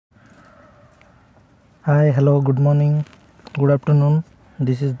Hi, hello, good morning, good afternoon.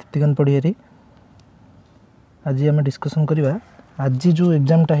 This is Diptikan Padiyari. आज आम discussion करवा आज जो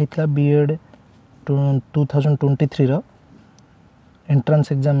एग्जामटा होता B.ed 2023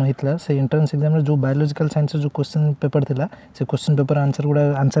 एंट्रांस एग्जाम होता से एंट्रांस एग्जाम जो बायोलॉजिकल साइंस जो क्वेश्चन पेपर थिला से क्वेश्चन पेपर आंसर गुड़ा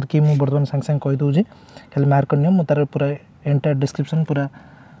आंसर की मुझे बर्तमान सांगे सांगे कही दूसरी खाली मार्क करनी मुझे तार पूरा एंटायर डिस्क्रिप्शन पूरा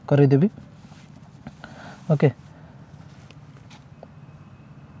करदेवी ओके।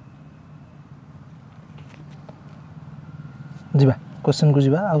 जीवा क्वेश्चन को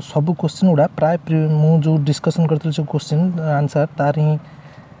जीवा आ सब क्वेश्चन गुड़ा प्राय जो डिस्कसन करथि जो क्वेश्चन आंसर तार ही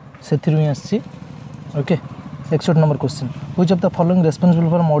से ही आसी okay. 61 number question which of the following responsible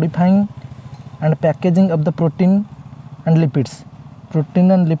for modifying and packaging of the protein and lipids.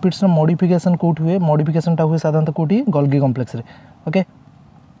 Protein and lipids modification coat हुए मॉडिफिकेशन टा हुए साधारणतः कोटी गोल्गी कॉम्प्लेक्स रे ओके।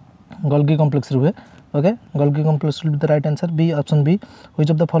 गोल्गी कॉम्प्लेक्स हुए okay. Golgi complex will be the right answer B option B.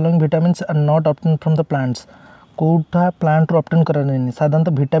 Which of the following vitamins are not obtain from the plants. Kota plant row obtain करा नहीं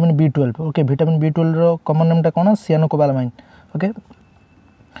साधारणतः vitamin B12 okay. Vitamin B12 रो common name टा कोन सियानोकोबालामाइन okay.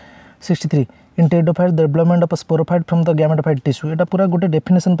 63 in pteridophyte development of sporophyte from the gametophyte tissue एटा पूरा गोटे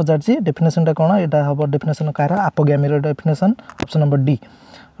definition पचारछि definition टा कोन एटा हबो definition car अपोगैमी row definition option number D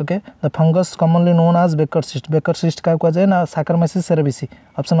okay. The fungus commonly known as baker cyst का कहवा जाए ना साकरमाइसिस cerevisiae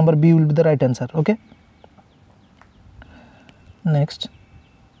option number B will be the right answer okay. Next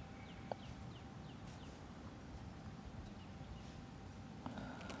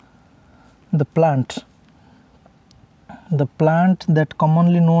the plant that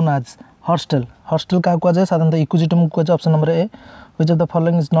commonly known as hostel का कहवा जाए साधारणतः ecosystem को कहवा option number A. Which of the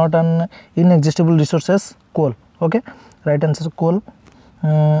following is not an इनएग्जिस्टिबल resources coal okay. Right answer coal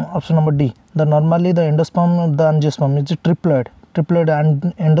option number D. The normally the endosperm the angiosperm is triploid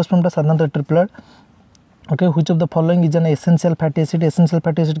and endosperm टा साधारणतः triploid okay. Which of the following is an essential fatty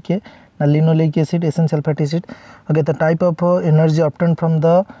acid के ना linoleic acid essential fatty acid okay. The type of energy obtained from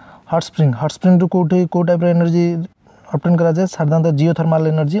the hot spring रू को type energy obtain करा जाए साधारणतः geothermal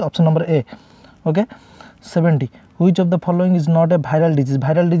energy option number A okay. 70 which of the following is not a viral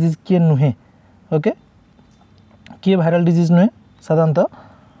disease किए नुहे okay. किए viral disease नुहे साधारणतः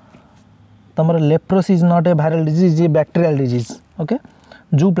तमर leprosy is not a viral disease ये बैक्टीरियल डिजीज ओके।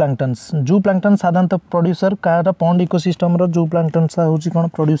 जू प्लांक्टन साधारणतः प्रोड्यूसर कार पॉन्ड इकोसिस्टम रो जू प्लांक्टन सा होची कोन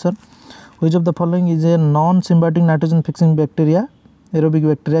producer. Which of the following is a non symbiotic nitrogen fixing bacteria aerobic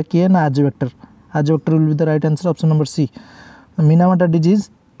bacteria किए ना आजोबैक्टर will be the right answer option number C. Minamata disease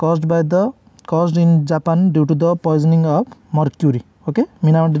caused in Japan due to the poisoning of mercury okay।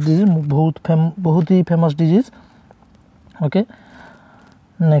 Minamata disease बहुत ही famous disease okay.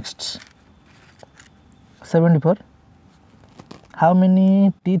 Next 74 how many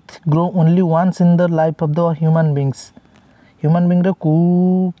teeth grow only once in the life of the human being रे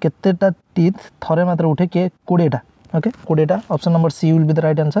केतेटा teeth थरे मात्र उठे के 20टा okay 20टा option number C will be the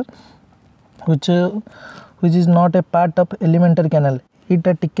right answer. which is not a part of elementary canal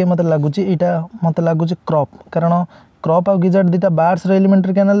इटा टिके मत लगुच crop कारण क्रॉप आ गिजार्ड दीटा बार्ड्स रे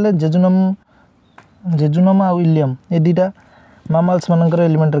एलिमेंटरी कैनाल रे जेजुनम आ इलियम ये दीटा मामल्स मानकर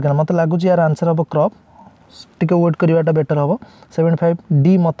एलिमेंटरी कैनाल मत लगुच यार आंसर हम क्रॉप टिके वेट करवाटा बेटर हम। 75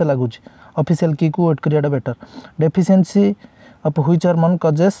 डी मत लगुच ऑफिशियल की को wait Karwata better. Deficiency of which hormone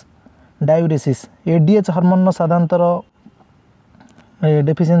causes diuresis ADH hormone साधारणतः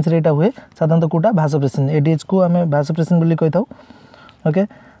डेफिशिएंसी रेटा हुए साधारणतः कोटा भासोप्रेसिन एडीएच को आम भासोप्रेसिन बोली कही था okay.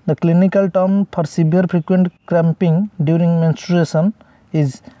 The clinical term for severe frequent cramping during menstruation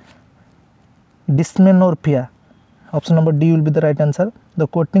is डिस्मेनोर्फिया option number D will be the right answer. The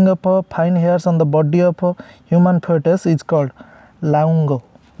coating of fine hairs on the body of human fetus is called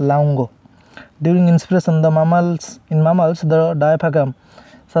लाउंगो। During inspiration the mammals the diaphragm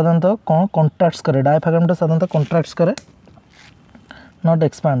साधारणतः कौन contracts करे diaphragm टा साधारणतः contracts करे not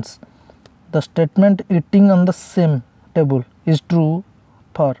expands। the statement eating on the same table is true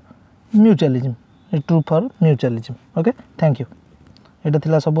for mutualism okay। thank you एटा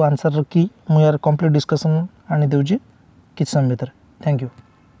थिला सब answer की मु यार कंप्लीट डिस्कशन आनी देउची किछ समय भीतर। Thank you.